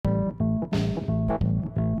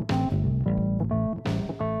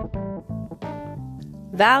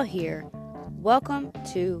Val here. Welcome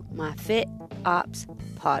to my Fit Ops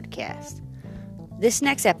podcast. This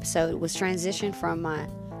next episode was transitioned from my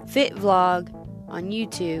Fit vlog on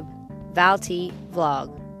YouTube, Val T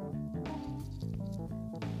Vlog.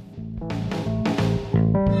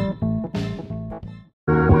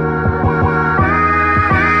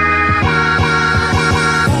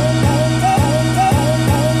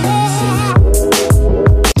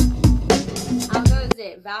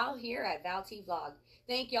 Val here at Val T Vlog.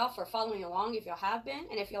 Thank y'all for following along if y'all have been,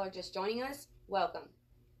 and if y'all are just joining us, welcome.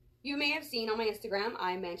 You may have seen on my Instagram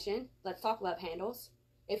I mentioned Let's Talk Love Handles.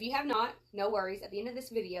 If you have not, no worries. At the end of this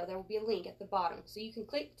video, there will be a link at the bottom so you can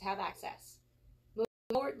click to have access. Moving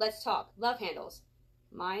forward, let's talk love handles,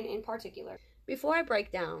 mine in particular. Before I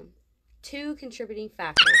break down 2 contributing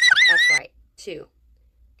factors, that's right, 2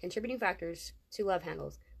 contributing factors to love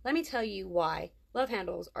handles, let me tell you why love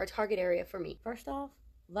handles are a target area for me. First off,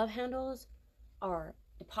 love handles are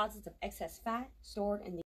deposits of excess fat stored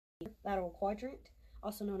in the lateral quadrant,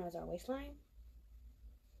 also known as our waistline,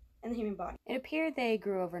 and the human body. It appeared they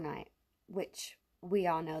grew overnight, which we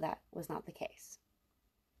all know that was not the case.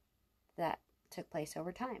 That took place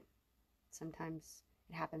over time. Sometimes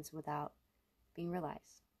it happens without being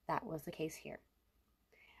realized. That was the case here.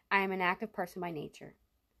 I am an active person by nature.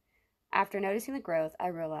 After noticing the growth, I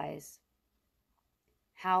realized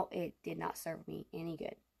how it did not serve me any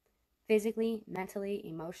good. Physically, mentally,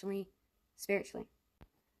 emotionally, spiritually.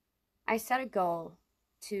 I set a goal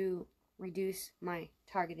to reduce my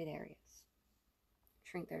targeted areas,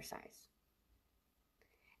 shrink their size.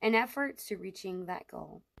 In efforts to reaching that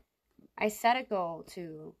goal, I set a goal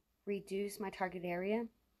to reduce my target area,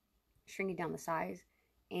 shrinking down the size,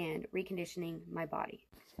 and reconditioning my body.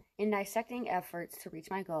 In dissecting efforts to reach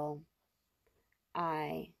my goal,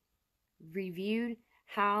 I reviewed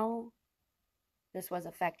how this was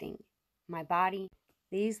affecting my body.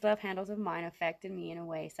 These love handles of mine affected me in a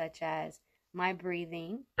way such as my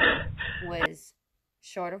breathing was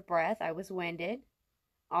short of breath. I was winded.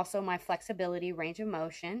 Also, my flexibility, range of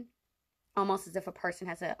motion, almost as if a person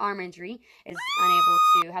has an arm injury, is unable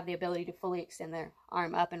to have the ability to fully extend their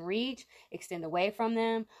arm up and reach, extend away from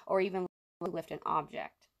them, or even lift an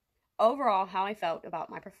object. Overall, how I felt about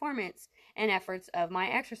my performance and efforts of my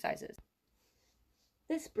exercises.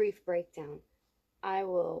 This brief breakdown, I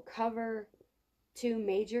will cover 2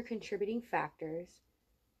 major contributing factors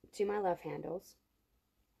to my love handles,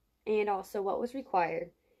 and also what was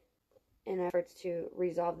required in efforts to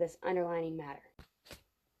resolve this underlying matter.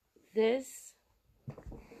 This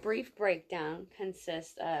brief breakdown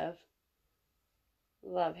consists of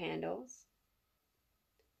love handles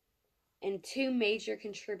and 2 major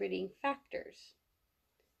contributing factors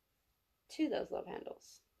to those love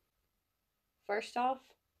handles. First off,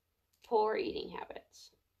 poor eating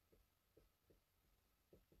habits.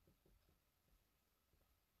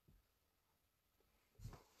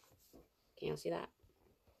 Can you see that?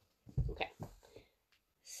 Okay.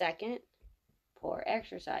 Second, poor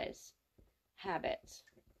exercise habits.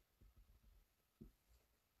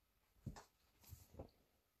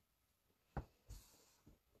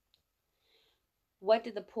 What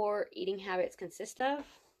did the poor eating habits consist of?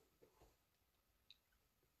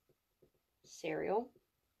 Cereal.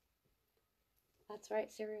 That's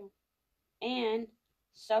right, cereal. And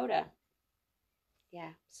soda. Yeah,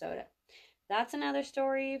 soda. That's another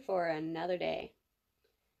story for another day.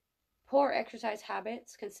 Poor exercise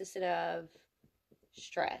habits consisted of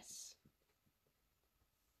stress.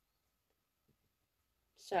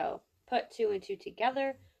 So, put 2 and 2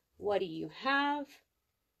 together. What do you have?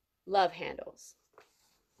 Love handles.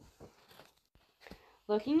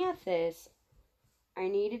 Looking at this, I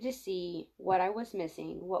needed to see what I was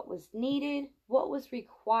missing, what was needed, what was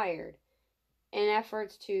required in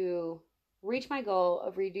efforts to reach my goal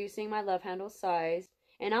of reducing my love handle size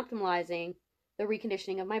and optimizing the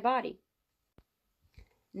reconditioning of my body.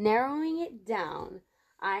 Narrowing it down,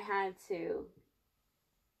 I had to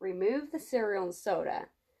remove the cereal and soda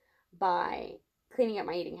by cleaning up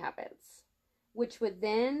my eating habits, which would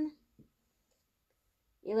then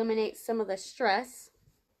eliminate some of the stress.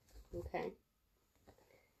 Okay.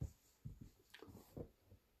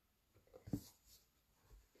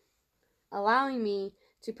 Allowing me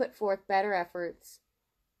to put forth better efforts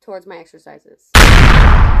towards my exercises.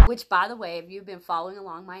 Which, by the way, if you've been following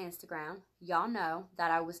along my Instagram, y'all know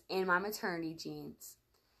that I was in my maternity jeans.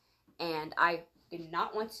 And I did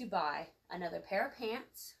not want to buy another pair of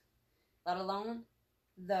pants, let alone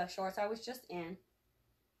the shorts I was just in,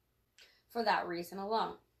 for that reason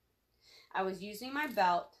alone. I was using my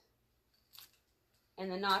belt and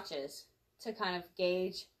the notches to kind of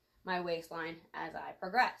gauge my waistline as I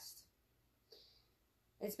progressed.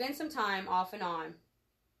 It's been some time off and on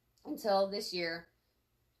until this year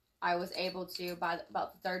I was able to, by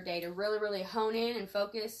about the third day, to really hone in and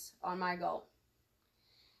focus on my goal.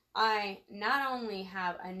 I not only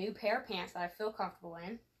have a new pair of pants that I feel comfortable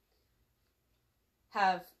in,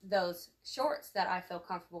 have those shorts that I feel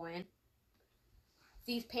comfortable in.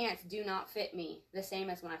 These pants do not fit me the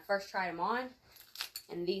same as when I first tried them on.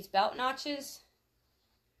 And these belt notches,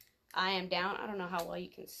 I am down. I don't know how well you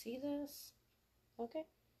can see this. Okay.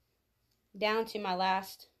 Down to my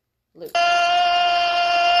last loop.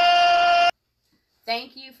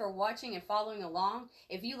 Thank you for watching and following along.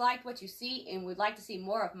 If you liked what you see and would like to see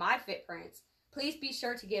more of my fit prints, please be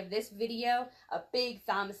sure to give this video a big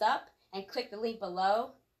thumbs up and click the link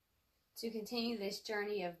below to continue this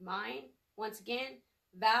journey of mine. Once again,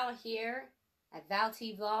 Val here at Val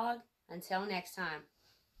T Vlog. Until next time.